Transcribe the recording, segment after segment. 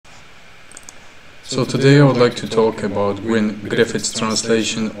So today I would like to talk about Gwyn Griffiths'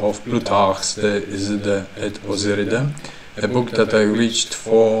 translation of Plutarch's the Iside et Osiride, a book that I reached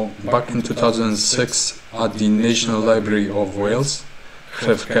for back in 2006 at the National Library of Wales,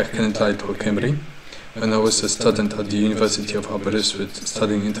 Cymru, when I was a student at the University of Aberystwyth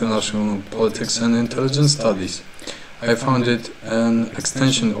studying international politics and intelligence studies. I found it an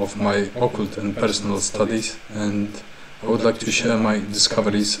extension of my occult and personal studies, and I would like to share my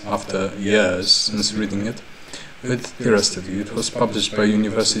discoveries after years since reading it with the rest of you. It was published by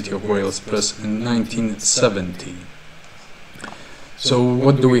University of Wales Press in 1970. So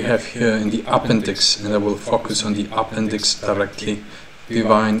what do we have here in the appendix? And I will focus on the appendix directly,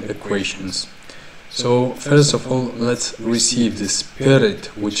 divine equations. So first of all, let's receive the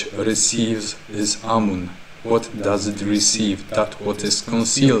spirit which receives is Amun. What does it receive? That what is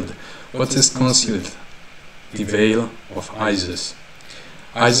concealed. What is concealed? The veil of Isis.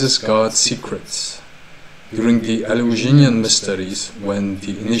 Isis guards secrets. During the Eleusinian mysteries, when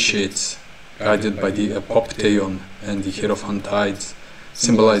the initiates, guided by the Epopteion and the Hierophantides,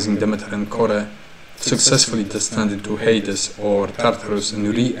 symbolizing Demeter and Kore, successfully descended to Hades or Tartarus and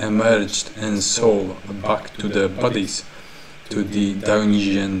re-emerged in soul back to their bodies, to the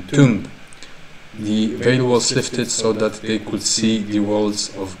Dionysian tomb, the veil was lifted so that they could see the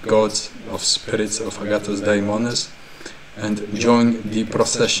worlds of gods, of spirits, of Agathos Daimones, and join the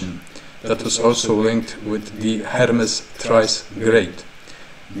procession. That was also linked with the Hermes thrice great.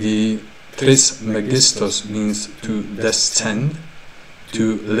 The Tris Megistos means to descend,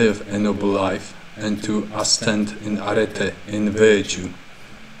 to live a noble life, and to ascend in arete, in virtue.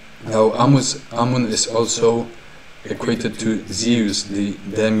 Now Amun is also equated to Zeus, the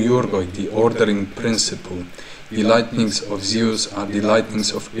demiurgoi, the ordering principle. The lightnings of Zeus are the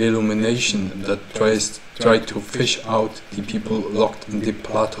lightnings of illumination that try to fish out the people locked in the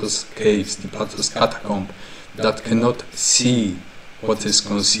Plato's caves, the Plato's catacomb, that cannot see what is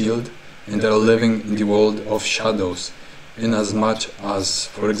concealed, and are living in the world of shadows, inasmuch as,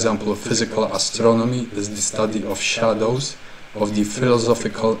 for example, physical astronomy is the study of shadows, of the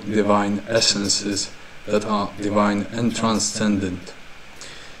philosophical divine essences that are divine and transcendent.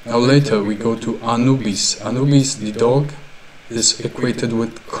 Now later we go to Anubis. Anubis, the dog, is equated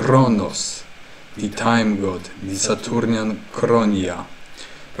with Kronos, the time god, the Saturnian Chronia.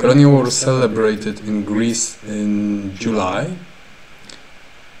 Chronia were celebrated in Greece in July,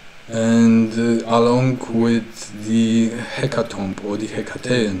 and along with the Hecatomb or the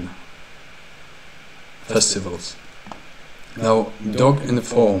Hecatean festivals. Now, dog in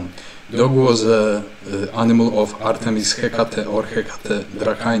form. Dog was an animal of Artemis Hecate or Hecate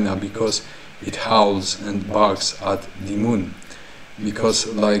Dracaina because it howls and barks at the moon. Because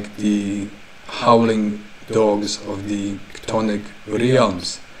like the howling dogs of the chthonic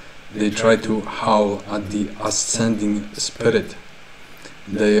realms, they try to howl at the ascending spirit.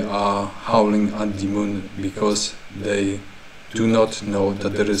 They are howling at the moon because they do not know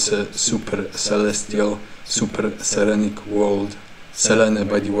that there is a super celestial, super serenic world. Selene,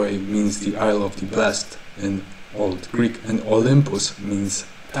 by the way, means the Isle of the Blessed in Old Greek, and Olympus means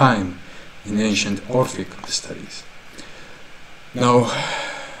time in ancient Orphic mysteries. Now,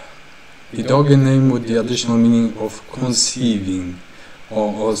 the dog in name with the additional meaning of conceiving,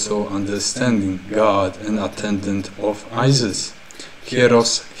 or also understanding God and attendant of Isis.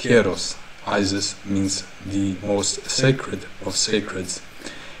 Hieros, Hieros. Isis means the most sacred of sacreds.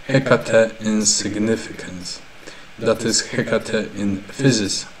 Hecate in significance. That is Hecate in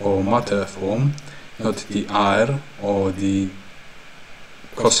physis or matter form, not the air or the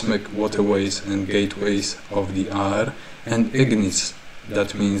cosmic waterways and gateways of the air, and Ignis,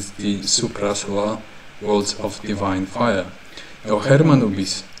 that means the suprasolar worlds of divine fire. Now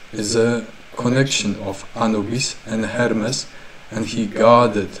Hermanubis is a connection of Anubis and Hermes, and he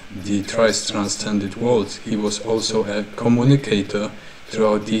guarded the thrice transcended worlds. He was also a communicator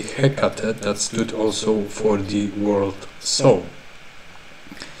throughout the Hecate that stood also for the world soul.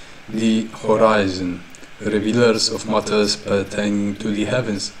 The horizon, revealers of matters pertaining to the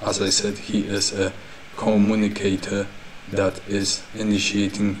heavens. As I said, he is a communicator that is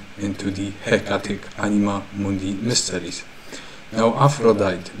initiating into the Hecatic Anima Mundi mysteries. Now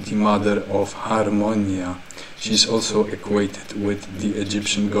Aphrodite, the mother of Harmonia, she is also equated with the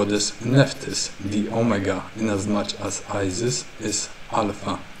Egyptian goddess Nephthys, the Omega, inasmuch as Isis is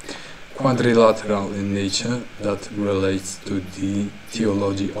Alpha. Quadrilateral in nature, that relates to the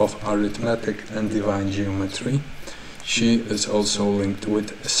theology of arithmetic and divine geometry. She is also linked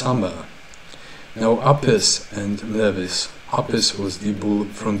with summer. Now Apis and Mnevis. Apis was the bull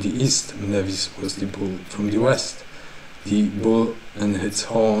from the east, Mnevis was the bull from the west. The bull and its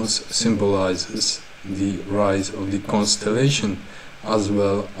horns symbolizes the rise of the constellation as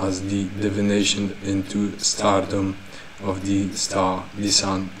well as the divination into stardom of the star, the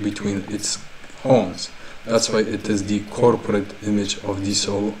sun, between its horns. That's why it is the corporate image of the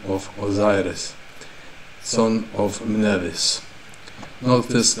soul of Osiris, son of Mnevis.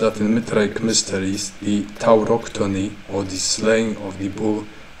 Notice that in Mithraic mysteries, the tauroctony, or the slaying of the bull,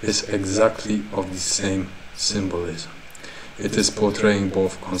 is exactly of the same symbolism. It is portraying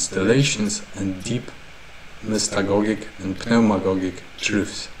both constellations and deep mystagogic and pneumagogic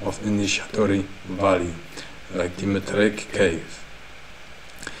truths of initiatory value, like the Mithraic cave.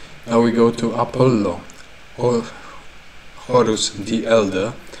 Now we go to Apollo, or Horus the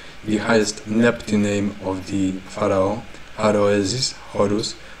Elder, the highest Neptune name of the pharaoh, Haroesis,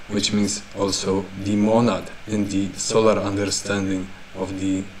 Horus, which means also the monad in the solar understanding of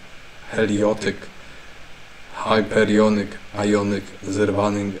the Heliotic, Hyperionic, Ionic,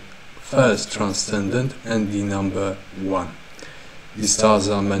 Zervanic, first transcendent, and the number 1. The stars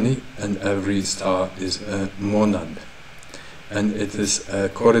are many, and every star is a monad, and it is a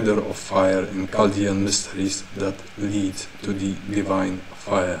corridor of fire in Chaldean mysteries that leads to the divine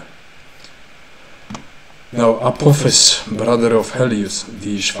fire. Now Apophis, brother of Helios,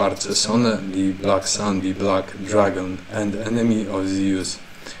 the Schwarze Sonne, the black sun, the black dragon, and enemy of Zeus.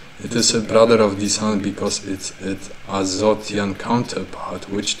 It is a brother of the sun because it's its Azotian counterpart,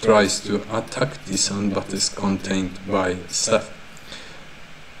 which tries to attack the sun but is contained by Seth.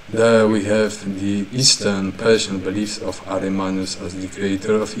 There we have the Eastern Persian beliefs of Arimanus as the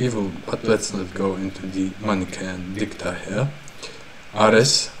creator of evil, but let's not go into the Manichaean dicta here.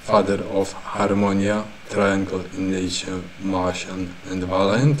 Ares, father of Harmonia, triangle in nature, Martian and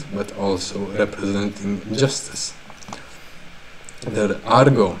valiant, but also representing justice. The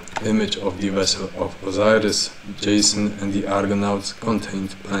Argo, image of the vessel of Osiris, Jason and the Argonauts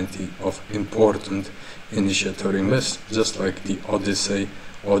contained plenty of important initiatory myths, just like the Odyssey.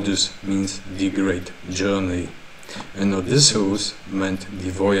 Odys means the great journey, and Odysseus meant the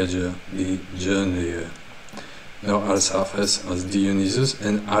voyager, the journeyer. Now Arsaces as Dionysus,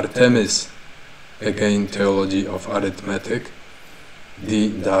 and Artemis, again theology of arithmetic, the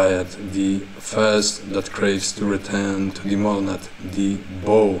dyad, the first that craves to return to the monad, the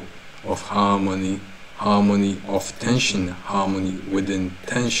bow of harmony, harmony of tension, harmony within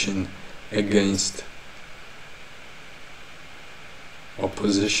tension, against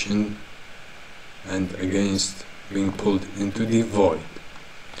opposition and against being pulled into the void.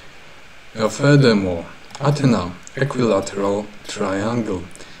 Now furthermore, Athena, equilateral triangle,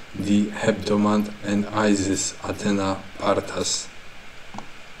 the hebdomad, and Isis, Athena, Partas.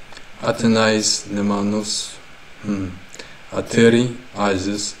 Athenais, Nemanus, Ateri,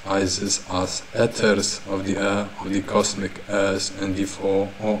 Isis, Isis as ethers of the air, of the cosmic airs, and the 4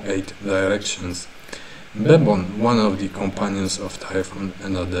 or 8 directions. Bebon, one of the companions of Typhon,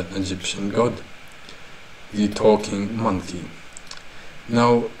 another Egyptian god, the talking monkey.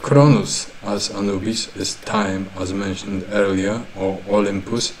 Now Cronus, as Anubis, is time, as mentioned earlier, or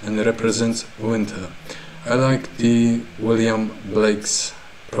Olympus, and represents winter. I like the William Blake's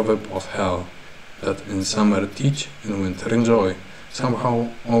proverb of hell, that in summer teach, in winter enjoy. Somehow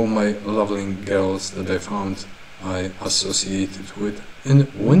all my lovely girls that I found I associated with in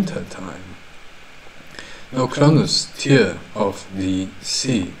winter time. Now Cronus, tear of the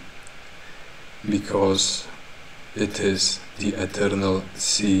sea, because it is the eternal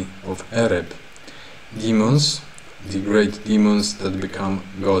sea of Ereb. Demons, the great demons that become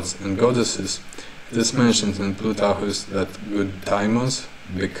gods and goddesses. It is mentioned in Plutarch that good daimons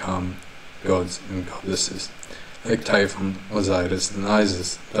become gods and goddesses, like Typhon, Osiris, and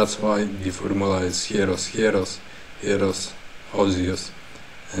Isis. That's why the formula is Hieros, Hieros, Hieros, Hosios,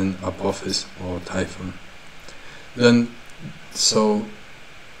 and Apophis or Typhon. Then, so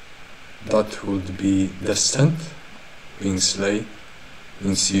that would be descent, being slain,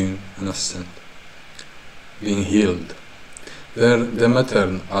 being seen and ascent, being healed. There, the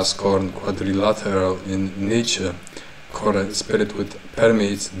Demeter as corn quadrilateral in nature, spirit which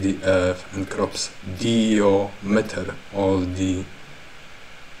permeates the earth and crops Diometer, all the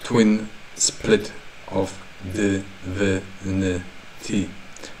twin split of divinity.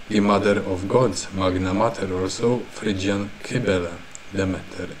 The mother of gods, Magna Mater, also Phrygian Cybele,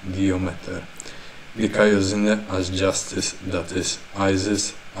 Demeter, Diometer. The Chaiosyne as justice, that is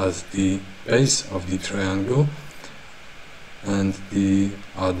Isis as the base of the triangle, and the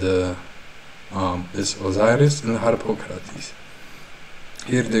other arm is Osiris and Harpocrates.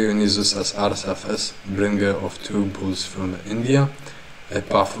 Here Dionysus as Arsaces, bringer of 2 bulls from India,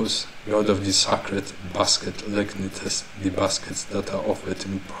 Epaphus, god of the sacred basket lignites, the baskets that are offered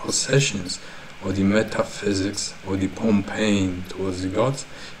in processions, or the metaphysics, or the Pompeian towards the gods.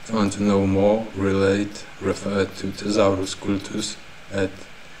 If you want to know more, refer to Thesaurus Cultus et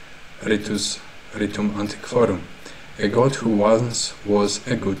Ritus Ritum Antiquorum. A god who once was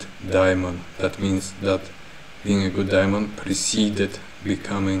a good daimon. That means that being a good daimon preceded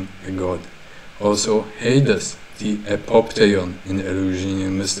becoming a god. Also, Hades, the Epopteion in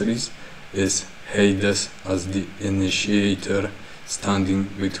Eleusinian mysteries, is Hades as the initiator standing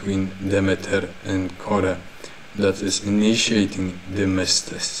between Demeter and Kore, that is initiating the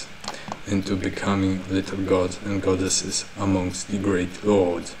Mystes into becoming little gods and goddesses amongst the great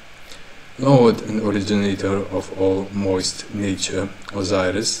lords. Lord and originator of all moist nature,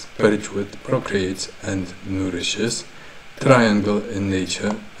 Osiris, perpetuate, procreates and nourishes. Triangle in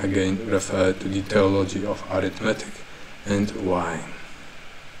nature, again refer to the theology of arithmetic and wine.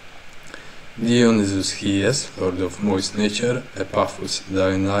 Dionysus Hyes, lord of moist nature, Epaphus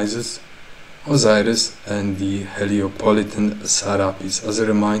Dionysus, Osiris, and the Heliopolitan Serapis. As a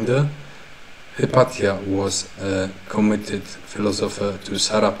reminder, Hypatia was a committed philosopher to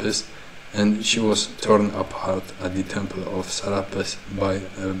Serapis, and she was torn apart at the temple of Serapis by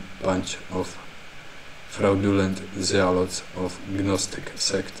a bunch of fraudulent zealots of Gnostic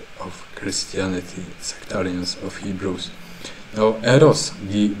sect of Christianity, sectarians of Hebrews. Now Eros,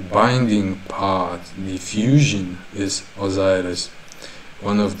 the binding part, the fusion, is Osiris,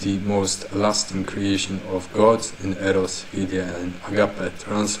 one of the most lasting creation of gods in Eros, Philia and Agape,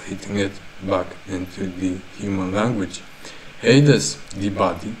 translating it back into the human language. Hades, the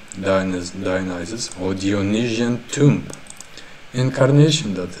body, Dionysus, or Dionysian tomb.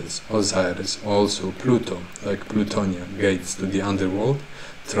 Incarnation, that is, Osiris, also Pluto, like Plutonia, gates to the underworld,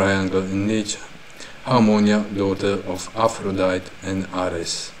 triangle in nature. Harmonia, daughter of Aphrodite and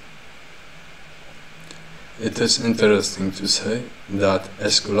Ares. It is interesting to say that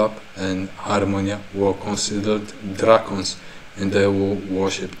Aesculap and Harmonia were considered dragons, and they were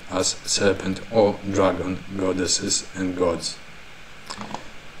worshipped as serpent or dragon goddesses and gods.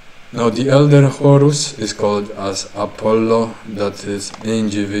 Now the elder Horus is called as Apollo, that is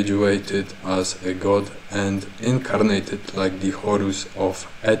individuated as a god and incarnated like the Horus of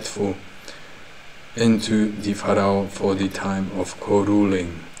Edfu into the pharaoh for the time of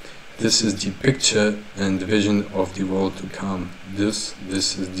co-ruling. This is the picture and vision of the world to come. This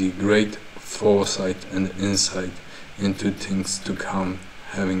is the great foresight and insight into things to come,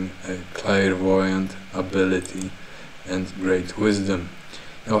 having a clairvoyant ability and great wisdom.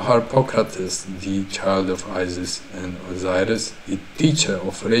 Now Harpocrates, the child of Isis and Osiris, the teacher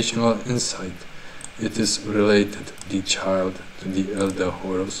of rational insight, it is related, the child, to the elder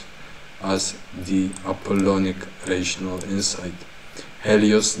Horus as the Apollonic rational insight.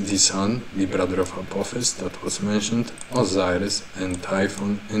 Helios, the sun, the brother of Apophis, that was mentioned, Osiris and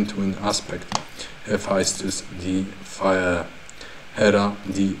Typhon into an aspect. Hephaestus, the fire. Hera,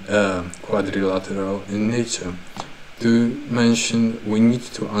 the air, quadrilateral in nature. To mention, we need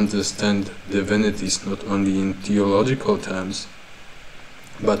to understand divinities not only in theological terms,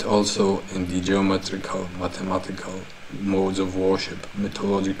 but also in the geometrical, mathematical modes of worship,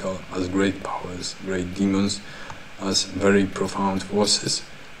 mythological as great powers, great demons, as very profound forces,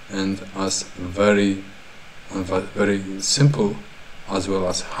 and as very simple as well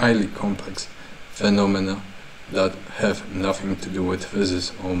as highly complex phenomena that have nothing to do with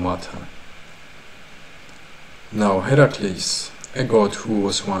physics or matter. Now Heracles, a god who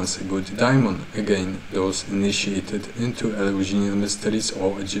was once a good daimon, again those initiated into Eleusinian mysteries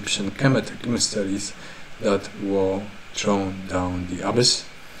or Egyptian Kemetic mysteries that were thrown down the abyss,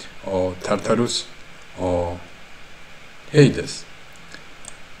 or Tartarus, or Hades,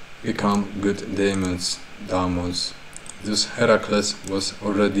 become good daemons. This Heracles was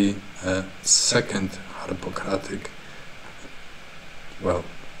already a second Harpocratic,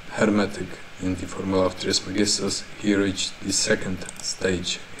 Hermetic in the formula of Trismegistus. He reached the second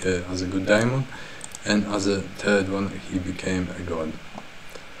stage as a good daimon, and as a third one he became a god.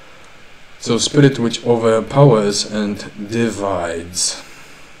 So spirit which overpowers and divides.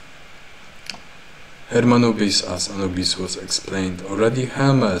 Hermanubis, as Anubis was explained already.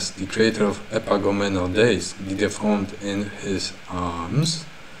 Hermes, the creator of epagomenal days, the deformed in his arms.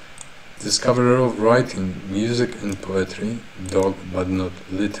 Discoverer of writing, music and poetry, dog but not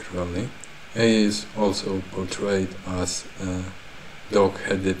literally. He is also portrayed as a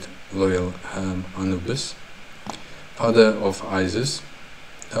dog-headed loyal Herm Anubis. Father of Isis.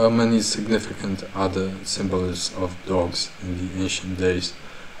 There are many significant other symbols of dogs in the ancient days,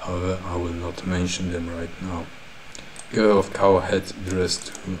 however I will not mention them right now. giver of cowhead dress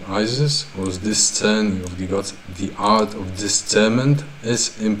to Isis, was discerning of the gods. The art of discernment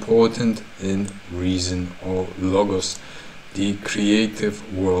is important in reason or logos, the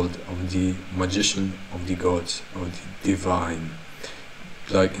creative world of the magician, of the gods, of the divine.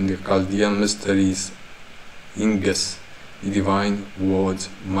 Like in the Chaldean mysteries, Inges, the divine words,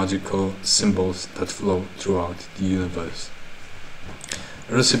 magical symbols that flow throughout the universe.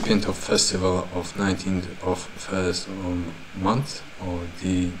 Recipient of festival of 19th of first month, or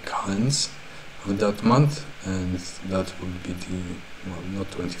the calends of that month, and that would be the, well,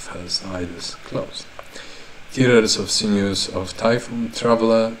 not 21st, either close. Tearers of sinews of Typhon,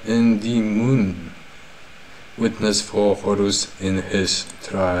 traveler in the moon, witness for Horus in his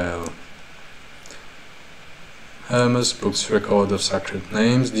trial. Hermes, book's record of sacred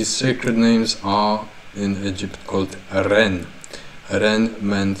names. These sacred names are in Egypt called Ren. Ren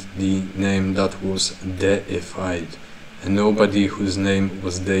meant the name that was deified, and nobody whose name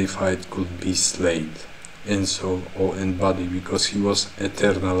was deified could be slain in soul or in body, because he was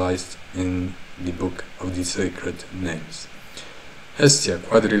eternalized in the book of the sacred names. Hestia,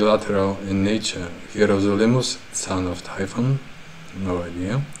 quadrilateral in nature. Hierosolimus, son of Typhon, no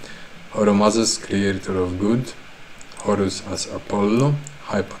idea. Horomazes, creator of good. Horus as Apollo,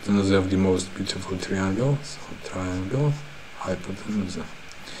 hypotenuse of the most beautiful triangle, so triangle, hypotenuse.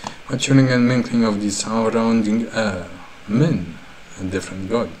 Maturing and mingling of the surrounding air. Min, a different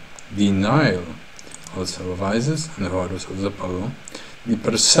god. The Nile, also of Isis, and Horus of Apollo. The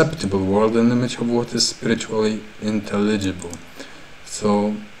perceptible world, an image of what is spiritually intelligible,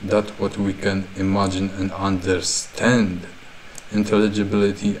 so that what we can imagine and understand.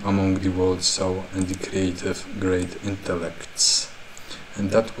 Intelligibility among the world soul and the creative great intellects, and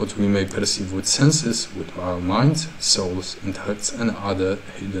that what we may perceive with senses, with our minds, souls, intellects, and other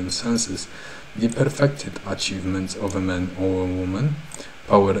hidden senses, the perfected achievements of a man or a woman,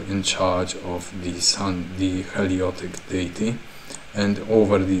 power in charge of the sun, the heliotic deity, and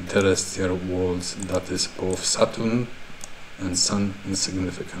over the terrestrial worlds, that is both Saturn and Sun in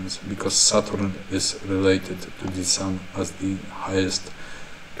significance, because Saturn is related to the Sun as the highest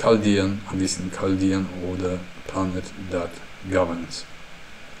Chaldean, at least in Chaldean order, planet that governs.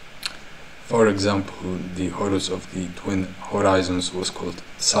 For example, the Horus of the twin horizons was called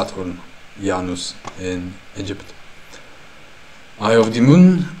Saturn, Janus in Egypt. Eye of the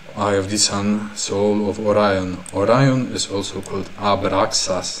moon, eye of the sun, soul of Orion. Orion is also called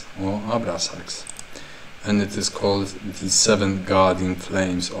Abraxas or Abrasax, and it is called the seven guarding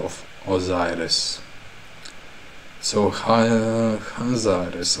flames of Osiris. So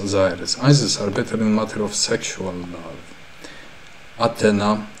Osiris, Isis are better in matter of sexual love.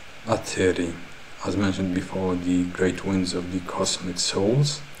 Athena, Atheri, as mentioned before, the great winds of the cosmic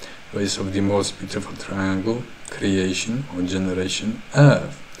souls, base of the most beautiful triangle, creation or generation,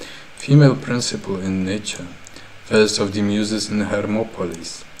 Earth, female principle in nature, first of the muses in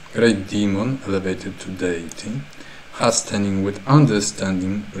Hermopolis, great demon elevated to deity, hastening with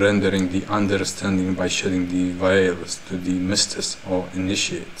understanding, rendering the understanding by shedding the veils to the mystics or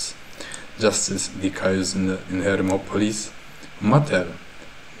initiates. Justice, the chaos in Hermopolis, matter,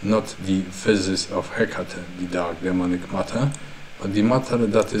 not the physis of Hecate, the dark demonic matter, but the matter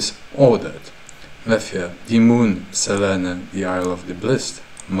that is ordered. Mephia, the moon, Selene, the isle of the blessed,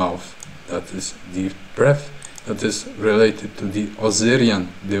 mouth, that is the breath, that is related to the Osirian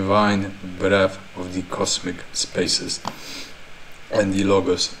divine breath of the cosmic spaces, and the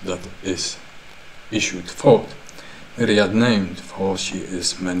logos that is issued forth. Myriad named, for she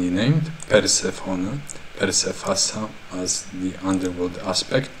is many named, Persephone, Persephassa as the underworld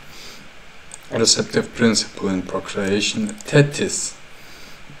aspect, receptive principle in procreation, Tethys,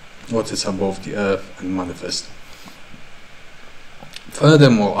 what is above the earth and manifest.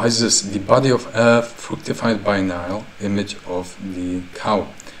 Furthermore, Isis, the body of earth fructified by Nile, image of the cow,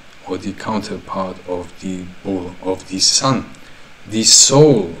 or the counterpart of the bull, of the sun, the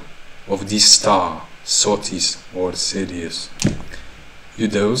soul of the star, Sotis or Sirius.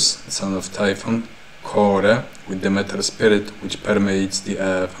 Eudos, son of Typhon, Kore, with the matter spirit which permeates the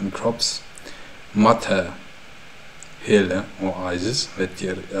earth and crops. Mater, Hele or Isis,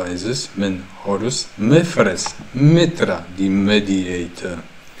 Vetir Isis, Min Horus, Mithras, Mitra, the mediator,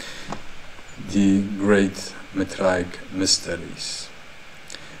 the great Mitraic mysteries.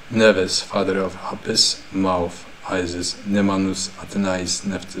 Neves, father of Apis, mouth, Isis, Nemanus, Athenais,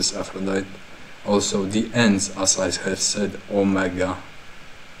 Nephthys, Aphrodite, also the ends, as I have said, Omega,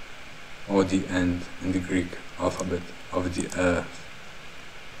 or the end in the Greek alphabet of the earth.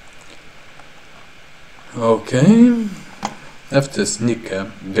 Okay, Nephthys, Nike,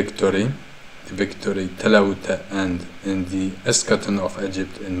 victory, the victory Teleute, and in the eschaton of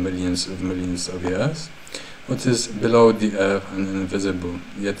Egypt in millions of years. What is below the earth and invisible,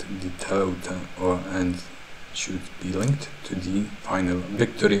 yet the Teleute or end should be linked to the final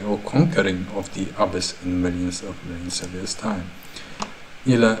victory or conquering of the abyss in millions of years' time.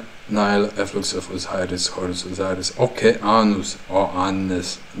 Ile Nile, efflux of Osiris, Horus Osiris, Okeanus,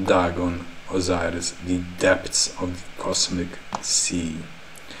 Oannes, Dagon, Osiris, the depths of the cosmic sea.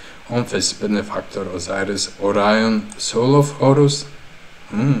 Omphis, benefactor Osiris, Orion, soul of Horus,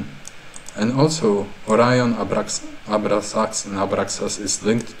 and also Orion, Abrasax, and Abraxas is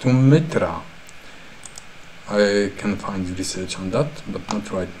linked to Mitra. I can find research on that, but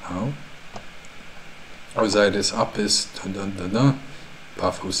not right now. Osiris, Apis,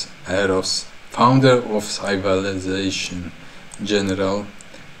 Paphos, Eros, founder of civilization, general.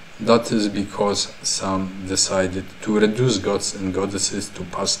 That is because some decided to reduce gods and goddesses to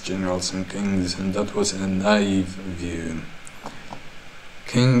past generals and kings, and that was a naive view.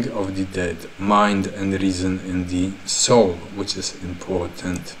 King of the dead, mind and reason in the soul, which is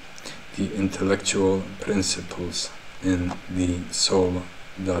important. The intellectual principles in the soul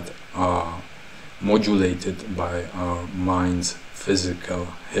that are modulated by our mind's physical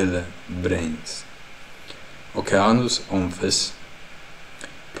hille brains. Okeanus, Omphis.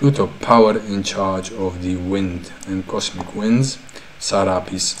 Pluto, power in charge of the wind and cosmic winds.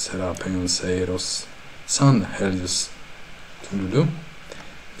 Serapis, Serapeon, Seiros. Sun, Helios, Tululu.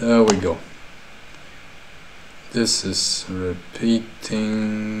 There we go. This is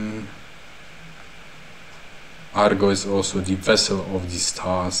repeating. Argo is also the vessel of the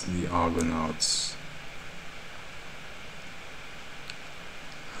stars, the Argonauts.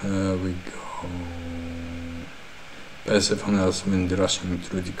 There we go. Persephone's wind rushing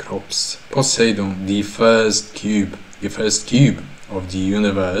through the crops. Poseidon, the first cube of the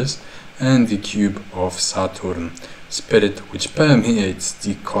universe, and the cube of Saturn, spirit which permeates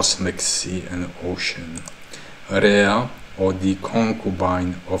the cosmic sea and ocean. Rhea, or the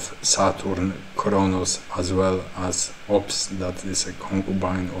concubine of Saturn, Kronos, as well as Ops, that is a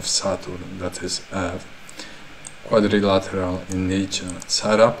concubine of Saturn, that is Earth. Quadrilateral in nature.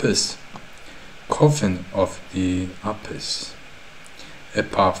 Serapis, coffin of the Apis.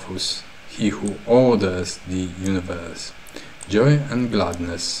 Epaphus, he who orders the universe. Joy and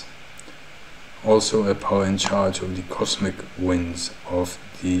gladness. Also a power in charge of the cosmic winds of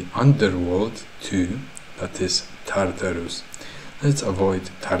the underworld too, that is Tartarus. Let's avoid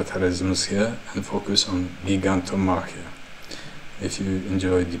Tartarisms here and focus on Gigantomachia, if you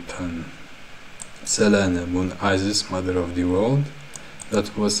enjoy the pun. Selene, moon Isis, mother of the world,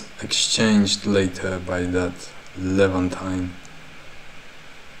 that was exchanged later by that Levantine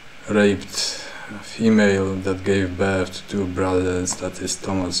raped female that gave birth to two brothers, that is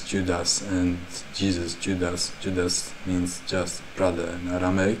Thomas Judas and Jesus Judas. Judas means just brother in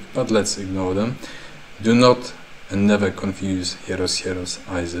Aramaic, but let's ignore them. Do not and never confuse Hieros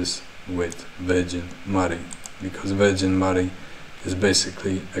Isis with Virgin Mary, because Virgin Mary is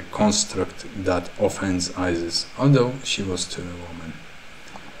basically a construct that offends Isis, although she was still a woman.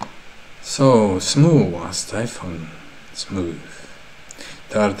 So, smooth was Typhon, smooth.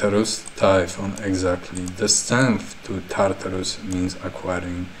 Tartarus, Typhon, exactly. The strength to Tartarus means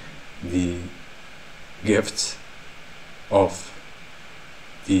acquiring the gifts of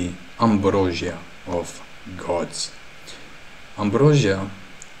the ambrosia of gods. Ambrosia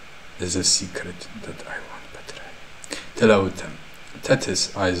is a secret that I won't betray. Teleute,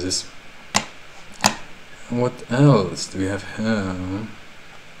 Tethys, Isis. What else do we have here?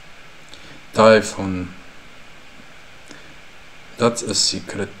 Typhon. That's a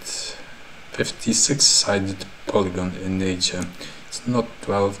secret. 56-sided polygon in nature. It's not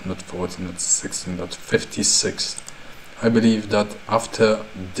 12, not 14, not 16, but 56. I believe that after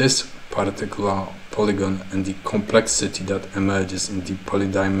this particular polygon and the complexity that emerges in the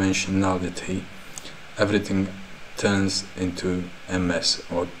polydimensionality, everything turns into a mess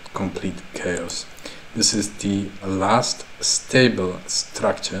or complete chaos. This is the last stable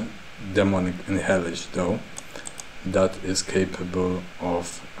structure, demonic and hellish though, that is capable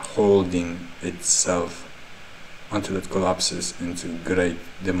of holding itself until it collapses into great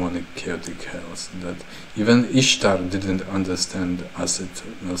demonic chaotic chaos that even Ishtar didn't understand, as it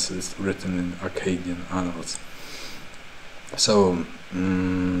is written in Akkadian annals. So,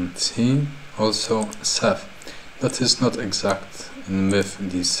 see, also Seth. That is not exact. In myth,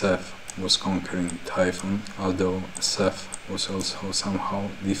 the Seth was conquering Typhon, although Seth was also somehow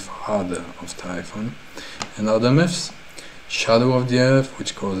the father of Typhon. And other myths, shadow of the earth,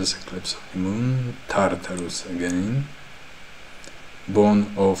 which causes eclipse of the moon, Tartarus again,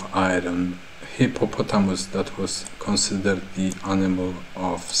 bone of iron, hippopotamus that was considered the animal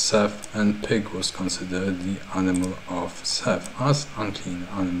of Seth, and pig was considered the animal of Seth as unclean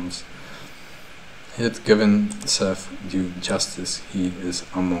animals. Yet given Seth due justice, he is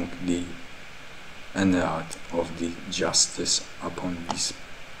among the Ennead of the justice upon the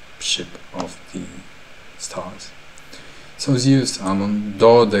ship of the stars. So Zeus Ammon,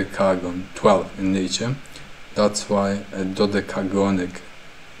 dodecagon, 12 in nature. That's why a dodecagonic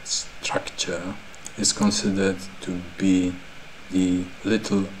structure is considered to be the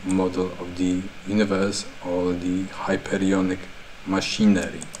little model of the universe, or the hyperionic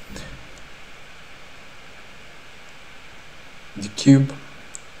machinery. The cube,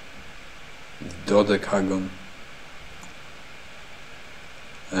 the dodecagon,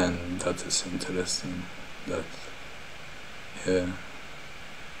 and that is interesting that here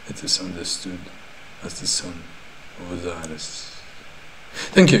it is understood as the son of Osiris.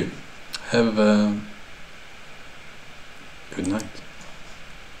 Thank you. Have a good night.